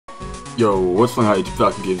Yo, what's going on,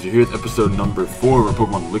 YouTube FalconGames? You're here with episode number 4 of our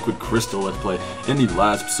Pokemon Liquid Crystal Let's Play. In the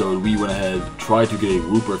last episode, we went ahead, tried to get a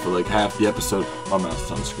Wooper for like half the episode. My mouse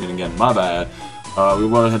is on the screen again, my bad. We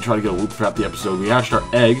went ahead and tried to get a Wooper for half the episode. We hatched our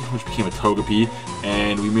egg, which became a Togepi,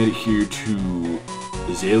 and we made it here to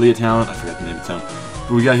Azalea Town. I forgot the name of the town.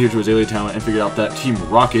 But we got here to Azalea Town and figured out that Team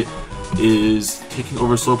Rocket is taking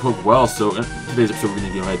over Slowpoke well. So in today's episode, we're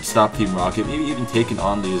going to go ahead and stop Team Rocket, maybe even taking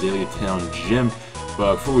on the Azalea Town gym.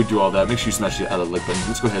 But before we do all that, make sure you smash the like button.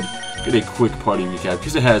 Let's go ahead and get a quick party recap,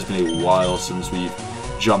 because it has been a while since we've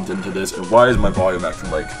jumped into this. And why is my volume acting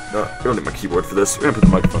like... No, we don't need my keyboard for this. We're going to put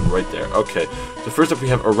the microphone right there. Okay, so first up we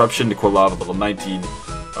have Eruption, Niquilava, level 19.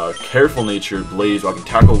 Careful Nature, Blaze, Rockin'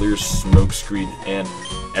 Tackle, Leer, Smoke Screen, and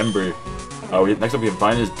Ember. Next up we have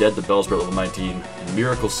Vine is Dead, the Bellsprout, level 19.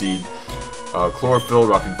 Miracle Seed, Chlorophyll,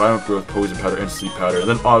 Rockin' Violent Growth, Poison Powder, and Sleep Powder. And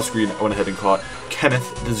then off screen, I went ahead and caught Kenneth,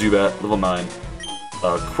 the Zubat, level 9.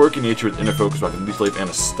 Quirky Nature with Inner Focus, Rockin' Leaf Life, and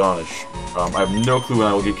Astonish. I have no clue when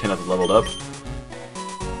I will get Kenneth leveled up,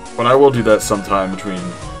 but I will do that sometime between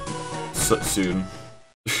soon.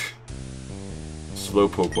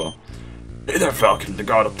 Slowpoke, well. Hey there, Falcon. The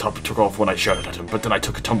guard up top took off when I shouted at him, but then I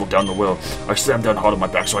took a tumble down the well. I slammed down hard on my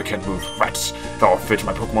back so I can't move. Rats! If I were fit,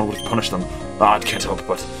 my Pokemon would have punished them. I can't help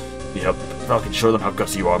but... Yep, Falcon, show them how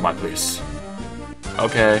gutsy you are in my place.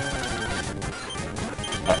 Okay.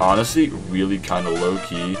 I honestly really kind of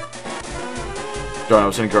low-key... Darn, I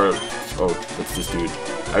was sending guard... Oh, that's this dude.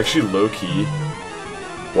 I actually low-key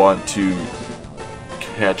want to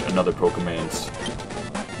catch another Pokemans.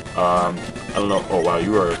 I don't know... Oh, wow,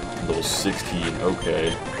 you are level 16.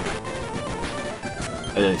 Okay.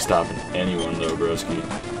 I didn't stop anyone, though, broski.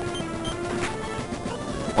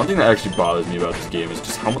 One thing that actually bothers me about this game is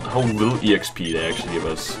just how little EXP they actually give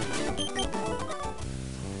us.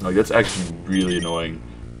 Like, that's actually really annoying.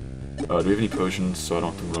 Do we have any potions so I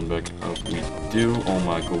don't have to run back up? We do. Oh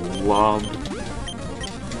my glob.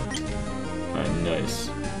 Alright, nice.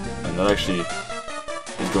 And that actually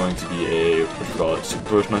is going to be a, what do you call it, super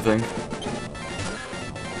potion, I think.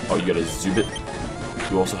 Oh, you got a Zubit.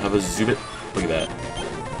 You also have a Zubit. Look at that.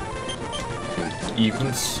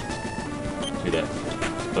 Evens. Look at that.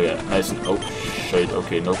 Oh yeah, nice and, oh shit.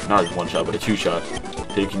 Okay, nope, not one shot, but a 2-shot.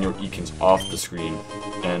 Taking your Ekans off the screen.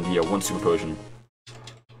 And yeah, 1 super potion.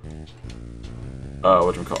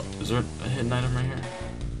 Whatchamacallit? Is there a hidden item right here?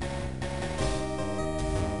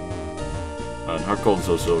 And Heart Gold and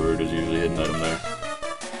Soul Silver, there's usually a hidden item there.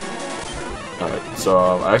 Alright, so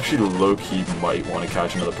I actually low-key might want to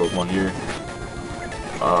catch another Pokemon here.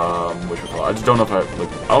 Whatchamacallit? I just don't know if I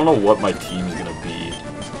don't know what my team is gonna be.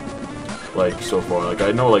 Like, so far. Like,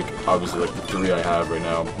 I know, like, obviously, like, the 3 I have right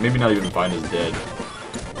now. Maybe not even Vine is Dead.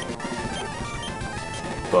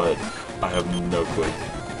 But I have no clue.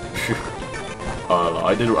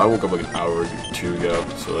 I woke up like an hour or 2 ago,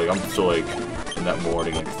 so like I'm still like in that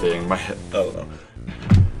morning like thing. My head, I don't know.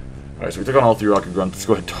 Alright, so we took on all 3 Rocket Grunts. Let's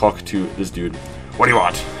go ahead and talk to this dude. What do you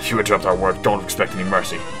want? If you interrupt our work, don't expect any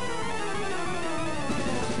mercy.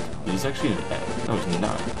 Is this actually an ad? No, it's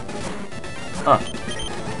not. Huh.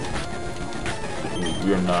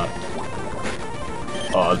 We are not.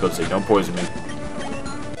 Oh, I was about to say, don't poison me.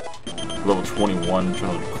 Level 21,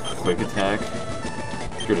 trying to quick attack.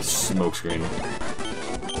 Get a smoke screen.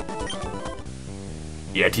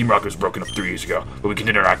 Yeah, Team Rocket was broken up 3 years ago, but we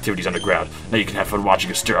continued our activities underground. Now you can have fun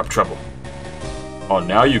watching us stir up trouble. Oh,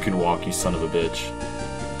 now you can walk, you son of a bitch.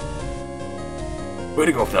 Way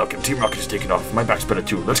to go, Falcon. Team Rocket is taking off. My back's better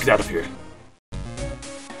too. Let's get out of here.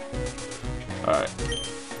 Alright.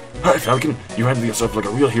 Alright, Falcon. You handle yourself like a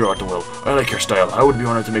real hero at the well. I like your style. I would be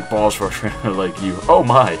honored to make balls for a trainer like you. Oh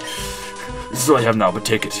my. This is all I have now, but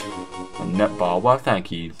take it. A net ball. Why,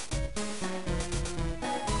 thank you.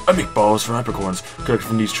 I make balls for apricorns, collect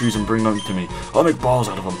from these trees and bring them to me. I'll make balls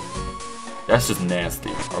out of them. That's just nasty,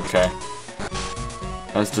 okay?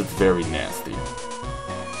 That's just very nasty.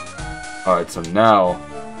 Alright, so now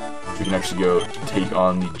we can actually go take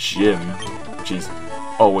on the gym, which is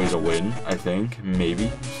always a win, I think.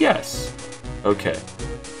 Maybe. Yes. Okay.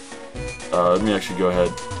 Let me actually go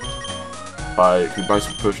ahead. Can we buy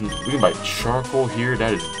some potions? We can buy charcoal here.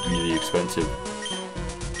 That is really expensive.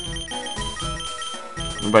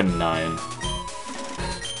 I'm gonna buy 9.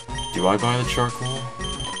 Do I buy the charcoal?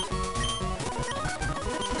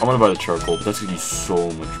 I'm gonna buy the charcoal, but that's gonna be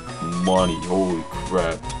so much money. Holy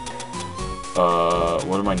crap.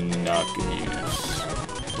 What am I not gonna use?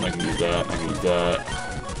 I'm not gonna use that. I'm gonna use that.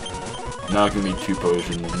 Not gonna be 2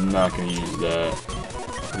 potions. Not gonna use that.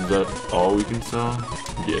 Is that all we can sell?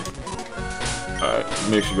 Yeah. Alright, let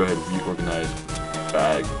me actually go ahead and reorganize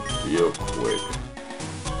bag real quick.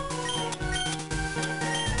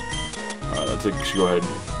 I think I should go ahead.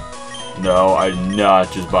 No, I did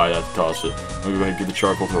not just buy that to toss it. I'm gonna go ahead and give the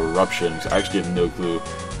charcoal to Eruption, because I actually have no clue.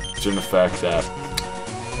 Considering the fact that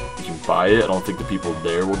you can buy it, I don't think the people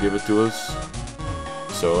there will give it to us.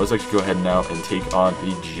 So let's actually go ahead now and take on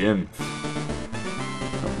the gym.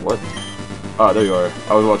 What? Ah, there you are.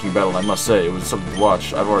 I was watching battle, and I must say, it was something to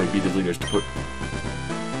watch. I've already beat the leaders to put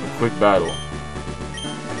a quick battle.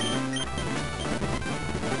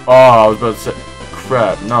 Oh, I was about to say,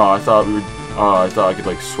 crap. No, I thought we were. I thought I could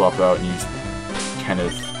like swap out and use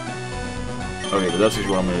Kenneth. Okay, but that's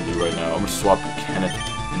actually what I'm gonna do right now. I'm gonna swap Kenneth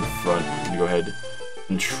in front and go ahead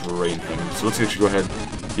and train him. So let's actually go ahead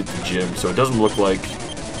and get the gym. So it doesn't look like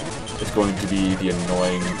it's going to be the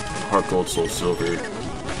annoying Heart Gold Soul Silver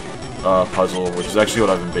puzzle, which is actually what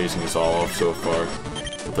I've been basing this all off so far,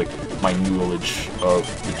 with like my knowledge of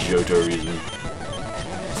the Johto region.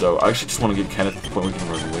 So I actually just want to get Kenneth to the point where we can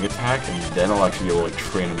run Wing Attack, and then I'll actually be able to like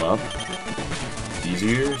train him up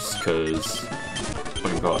easier, because what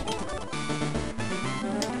do you call it?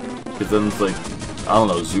 Because then it's like, I don't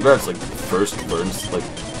know, Zubat's like first learns like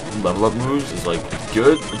level up moves is like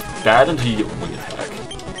good, it's bad until you get Wing Attack.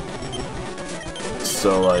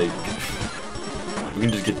 So like, if we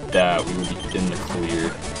can just get that, we will be in the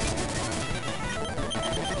clear.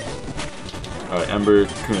 Alright, Ember,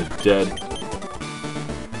 Kuna's dead.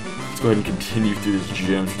 Let's go ahead and continue through this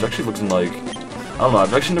gym. It's actually looking like, I don't know,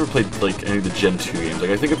 I've actually never played like any of the Gen 2 games.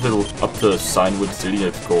 Like I think I've played up to Signwood City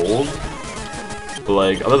at Gold. But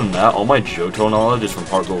like, other than that, all my Johto knowledge is from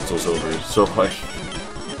Heart Gold Soul Silver. So like,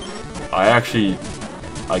 I actually,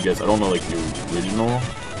 I guess, I don't know like the original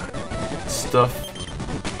stuff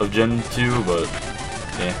of Gen 2, but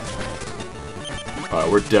eh. Alright,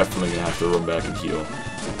 we're definitely gonna have to run back and heal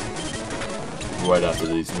right after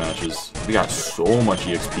these matches. We got so much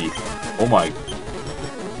EXP. Oh my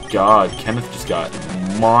god, Kenneth just got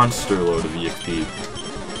a monster load of EXP.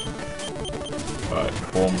 Alright,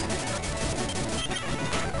 boom.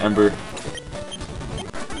 Ember.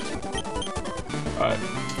 Alright,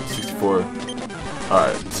 64.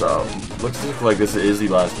 Alright, so looks like this is the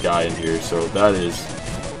last guy in here, so that is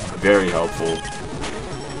very helpful.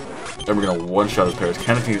 Then we're gonna one-shot his pairs.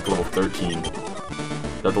 Kenneth can get to level 13.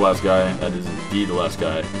 Is that the last guy? That is indeed the last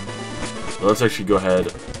guy. So let's actually go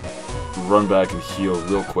ahead, run back and heal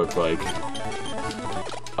real quick, like. Do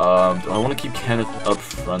I want to keep Kenneth up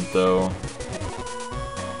front, though?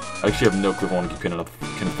 I actually have no clue if I want to keep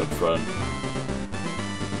Kenneth up front.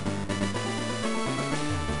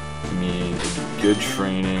 I mean, it's good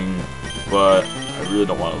training, but I really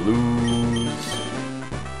don't want to lose.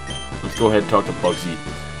 Let's go ahead and talk to Bugsy.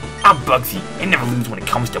 I'm Bugsy. I never lose when it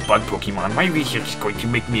comes to bug Pokemon. My research is going to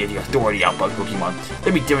make me the authority on bug Pokemon.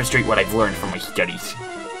 Let me demonstrate what I've learned from my studies.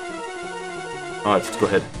 Alright, let's go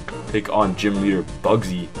ahead and take on Gym Leader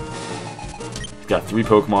Bugsy. He's got 3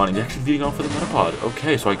 Pokemon, and he's actually leading off with a Metapod.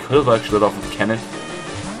 Okay, so I could have actually led off with Kenneth.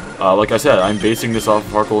 Like I said, I'm basing this off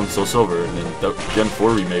of Heart Gold and Soul Silver, and in the Gen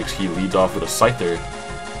 4 remakes, he leads off with a Scyther.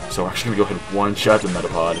 So we're actually going to go ahead and one-shot the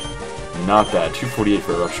Metapod. Not bad. 248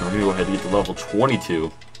 for Eruption. We're going to go ahead and get to level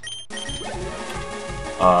 22.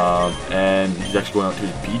 And he's actually going out to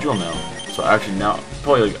his Beedrill now. So actually now,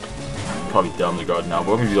 probably down the guard now,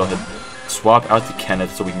 but we're going to go ahead and swap out to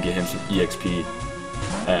Kenneth so we can get him some EXP.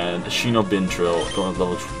 And Shino Bintrill going to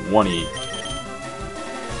level 20.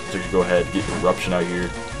 So we should go ahead and get Eruption out here.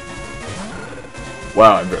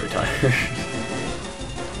 Wow, I'm very tired.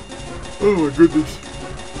 Oh my goodness.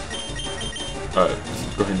 Alright,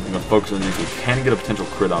 let's go ahead and focus on these. We can get a potential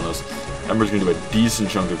crit on us. Ember's going to do a decent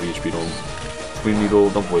chunk of HP to him. Queen Needle,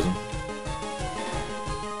 don't poison.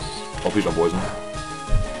 Oh, please don't poison.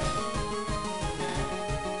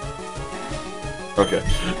 Okay.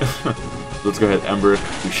 Let's go ahead, Ember.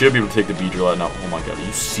 We should be able to take the Beedrill out now. Oh my god, are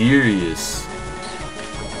you serious?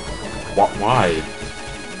 Why?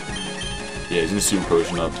 Yeah, he's gonna Super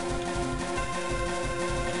Potion up.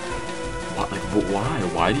 What? Like, but why?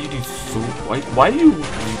 Why do you do so? Why do you?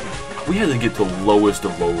 We had to get to lowest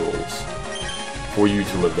of low rolls for you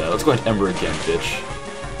to live that. Let's go ahead, Ember again, bitch.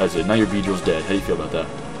 That's it. Now your Beedrill's dead. How do you feel about that?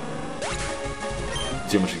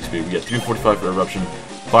 Let's see how much XP we get. 345 for Eruption,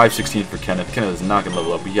 516 for Kenneth. Kenneth is not gonna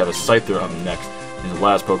level up. We have a Scyther up next. His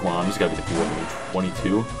last Pokemon. He's gotta get to level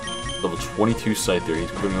 22. Level 22 Scyther.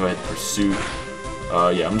 He's gonna go ahead and pursue.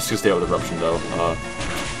 Yeah, I'm just gonna stay out with Eruption though.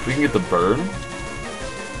 If we can get the burn.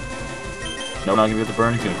 No, we're not gonna get the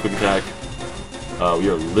burn. He's gonna quick attack. We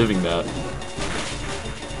are living that.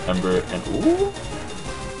 Ember and ooh.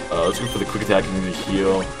 Let's go for the quick attack and the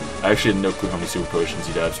heal. I actually had no clue how many super potions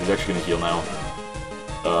he'd have, so he's actually gonna heal now.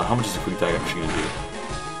 How much is the quick attack actually gonna do?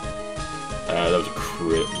 That was a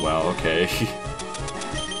crit. Wow. Okay.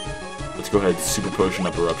 Let's go ahead, Super Potion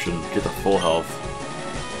up Eruption, get the full health.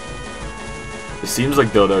 It seems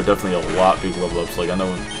like, though, there are definitely a lot of big level ups. Like, I know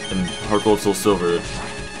in Heart Gold, Soul Silver,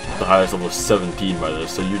 the highest level is 17 by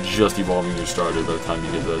this, so you're just evolving your starter by the time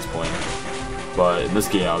you get to this point. But in this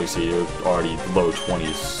game, obviously, you're already low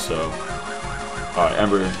 20s, so... Alright,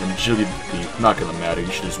 Ember, and Jilly, not gonna matter,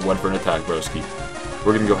 you should just went for an attack, broski.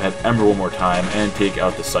 We're gonna go ahead, Ember one more time, and take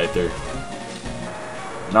out the Scyther.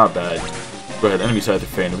 Not bad. Go ahead, enemy Scyther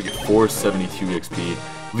Fan, we get 472 XP.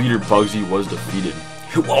 Leader Bugsy was defeated.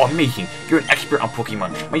 Wow, amazing! You're an expert on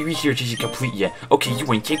Pokemon. My research isn't complete yet. Okay, you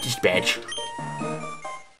win. Take this badge.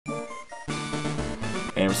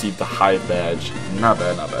 And receive the Hive badge. Not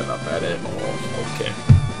bad, not bad, not bad at all. Okay.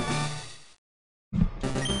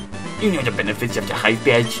 You know the benefits of the Hive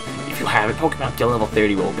badge. If you have a Pokemon up to level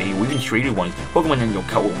 30 will obey, or even traded ones, Pokemon in your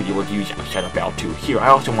cut will be able to use it outside of battle too. Here, I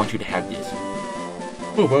also want you to have this.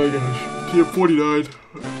 Oh my gosh. TM49.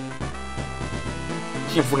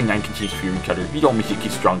 TM49 contains Fury Cutter. You don't miss it,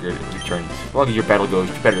 gets stronger in return. The longer your battle goes,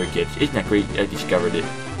 the better it gets. Isn't that great? I discovered it.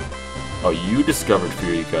 Oh, you discovered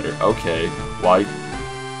Fury Cutter. Okay. Why?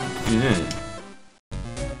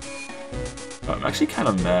 I'm actually kind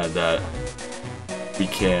of mad that we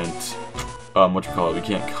can't, we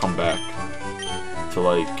can't come back to,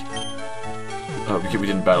 like, we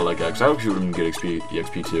didn't battle like that, because I actually wouldn't get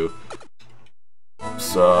EXP too.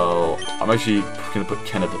 So, I'm actually gonna put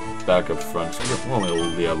Kenneth back up front, so we're only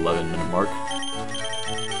at the 11-minute mark.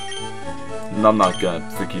 And I'm not gonna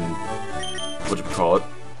freaking,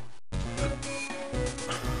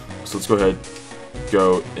 So let's go ahead,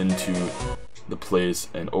 go into the place,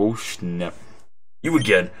 and oh snap. You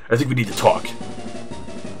again. I think we need to talk.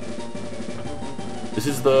 This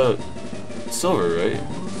is the Silver, right?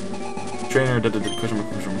 Trainer, question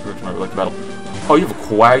mark, like the battle. Oh, you have a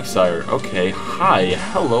Quagsire. Okay, hi,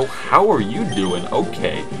 hello, how are you doing?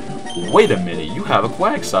 Okay, wait a minute, you have a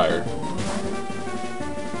Quagsire.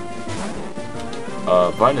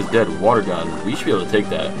 Vine is dead, Water Gun. We should be able to take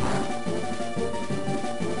that.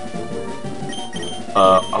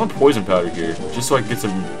 I'm a Poison Powder here, just so I can get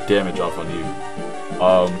some damage off on you.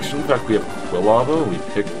 Considering the fact we have Quilava, we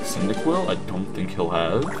picked Cyndaquil, I don't think he'll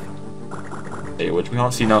have. Hey, which we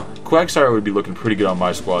don't see now. Quagsire would be looking pretty good on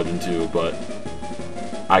my squadron too, but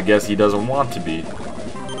I guess he doesn't want to be.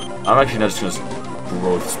 I'm actually not just gonna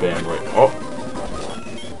growth spam right. Oh!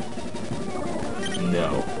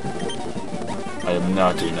 No. I am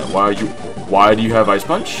not doing that. Why do you have Ice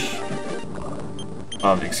Punch?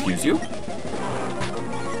 Excuse you?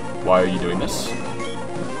 Why are you doing this?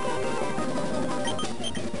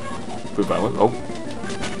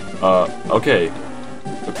 Okay.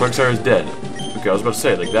 The Quagsire is dead. Okay, I was about to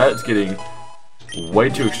say, like, that's getting way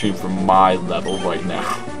too extreme for my level right now.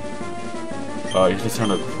 You just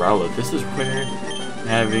sound like Growlithe. This is where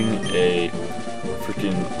having a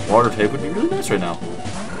freaking water type would be really nice right now.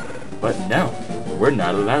 But no, we're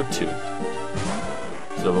not allowed to.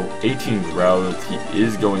 So level 18 Growlithe, he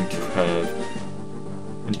is going to have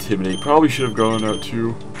Intimidate. Probably should have gone out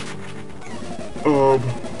to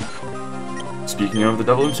speaking of the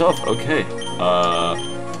devil himself, okay.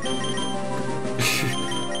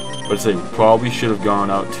 Let's say probably should have gone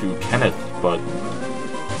out to Kenneth, but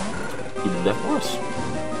he did that for us.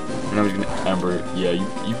 And I was gonna Ember. Yeah, you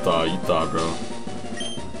thought, bro.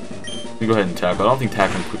 Let me go ahead and tackle. I don't think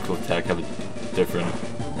tackle and quick attack have a different.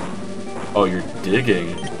 Oh, you're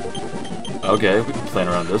digging. Okay, we can play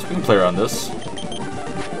around this. We can play around this.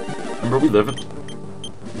 Remember, we live in.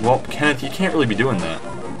 Well, Kenneth, you can't really be doing that.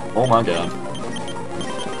 Oh my god.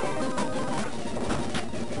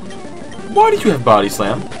 Why did you have Body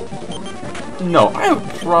Slam? No, I have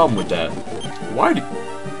a problem with that. Why do...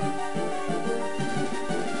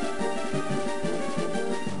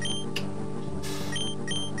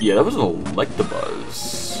 Yeah, that was an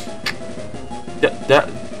Electabuzz. That...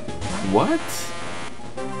 What?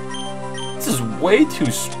 This is way too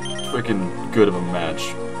freaking good of a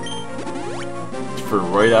match. For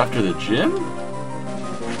right after the gym?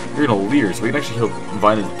 You're gonna Leer, so we can actually heal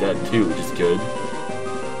Vine is dead too, which is good.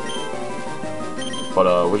 But,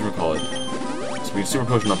 whatchamacallit? So we can Super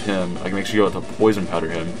Potion up him. I can actually go with a Poison Powder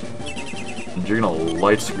him. And you're gonna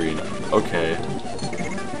Light Screen. Okay.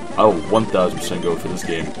 I will 1000% go for this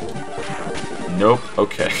game. Nope.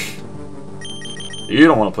 Okay. You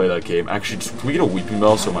don't want to play that game. Actually, can we get a Weeping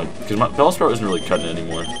Bell? So because my Bellsprout isn't really cutting it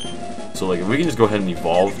anymore. So, like, if we can just go ahead and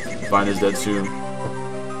evolve, Vine is dead soon.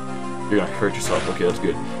 You're gonna hurt yourself. Okay, that's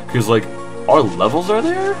good. Because, like, our levels are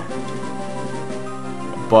there,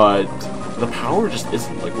 but the power just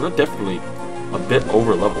isn't. Like, we're definitely a bit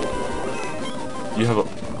over leveled. You have a...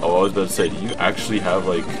 Oh, I was about to say, do you actually have,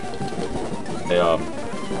 like, a,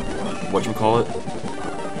 whatchamacallit,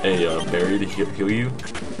 a berry to heal you.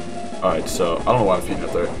 Alright, so I don't know why I'm feeding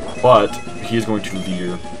up there, but he is going to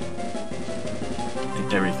veer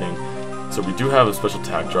and everything. So we do have a special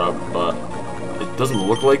attack drop, but it doesn't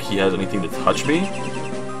look like he has anything to touch me,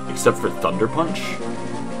 except for Thunder Punch.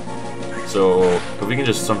 So if we can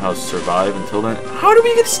just somehow survive until then, how do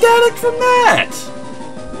we get static from that?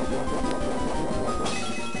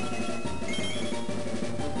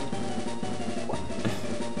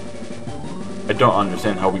 I don't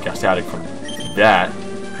understand how we got static from that.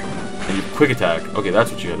 And you quick attack. Okay, that's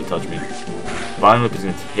what you had to touch me. Vine Whip is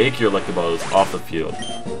going to take your Electabuzz off the field.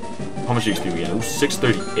 How much XP we getting? Ooh,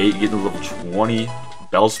 638, getting to level 20.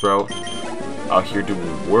 Bellsprout out here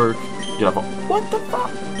doing work. Get up. What the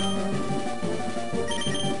fuck?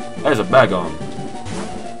 That is a Bagon.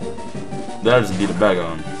 That is indeed a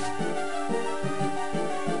Bagon.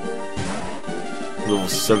 Level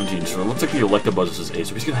 17, so it looks like the Electabuzz is his ace.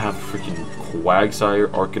 So he's gonna have freaking Quagsire,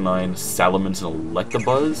 Arcanine, Salamence, and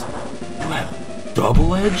Electabuzz. You have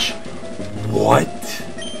Double Edge? What?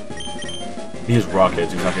 He has Rock Edge,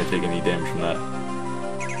 so he's not gonna take any damage from that.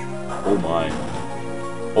 Oh my.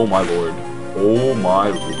 Oh my lord. Oh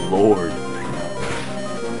my lord.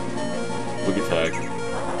 Quick attack.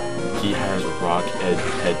 He has Rock Edge,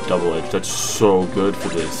 Head, Double Edge. That's so good for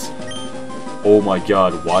this. Oh my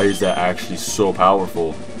god, why is that actually so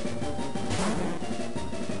powerful?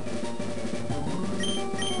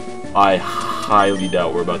 I highly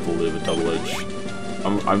doubt we're about to live a Double Edge.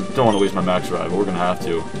 I don't want to waste my max drive, but we're going to have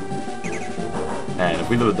to. And if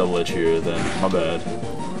we live a Double Edge here, then my bad.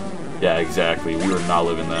 Yeah, exactly. We are not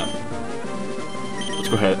living that. Let's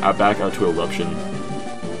go ahead, back out to Eruption.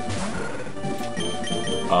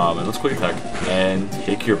 And let's quick attack. And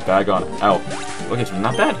take your Bagon out. Okay, so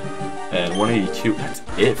not bad. And 182, that's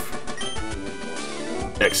it.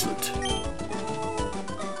 Excellent.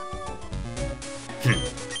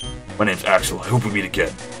 My name's Axel, I hope we meet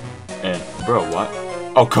again. And, bro, what?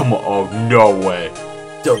 Oh, come on, oh, no way.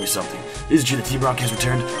 Tell me something. Is it true that Team Rocket has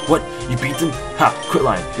returned? What? You beat them? Ha, quit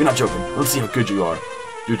lying. You're not joking. Let's see how good you are.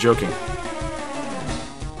 You're joking.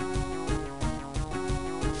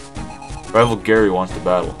 Rival Gary wants to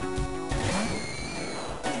battle.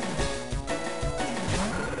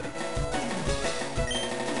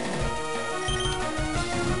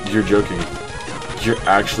 You're joking. You're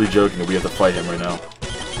actually joking that we have to fight him right now.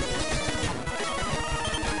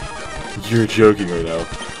 You're joking right now.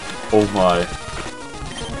 Oh my.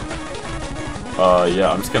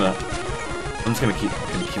 Yeah, I'm just gonna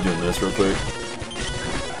keep doing this real quick.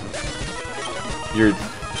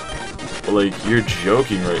 You're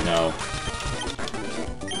joking right now.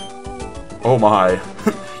 Oh my.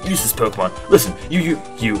 Use this Pokemon. Listen, you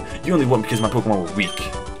only won because my Pokemon were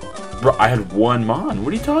weak. Bro, I had one Mon.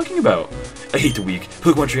 What are you talking about? I hate the weak.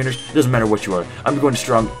 Pokemon trainers, it doesn't matter what you are. I'm going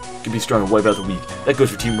to be strong and wipe out the weak. That goes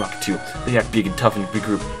for Team Rocket too. They act big and tough in a big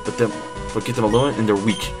group, but get them alone and they're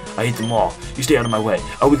weak. I hate them all. You stay out of my way.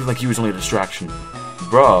 A weak like you is only a distraction.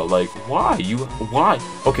 Bro, like, why? Why?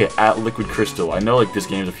 Okay, at Liquid Crystal. I know, like, this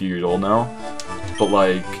game's a few years old now, but,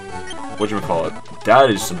 like, whatchamacallit? That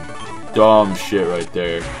is some dumb shit right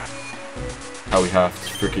there. How we have to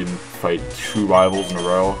freaking fight 2 rivals in a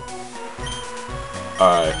row.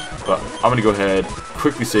 Alright, but I'm gonna go ahead,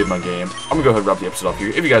 quickly save my game. I'm gonna go ahead and wrap the episode off here.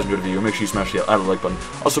 If you guys enjoyed the video, make sure you smash the like button.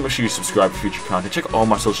 Also, make sure you subscribe for future content. Check all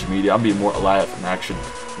my social media. I'm being more alive and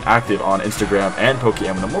active on Instagram and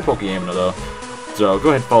PokeAmino. More PokeAmino though. So go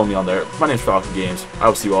ahead and follow me on there. My name's FalconGames. I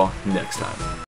will see you all next time.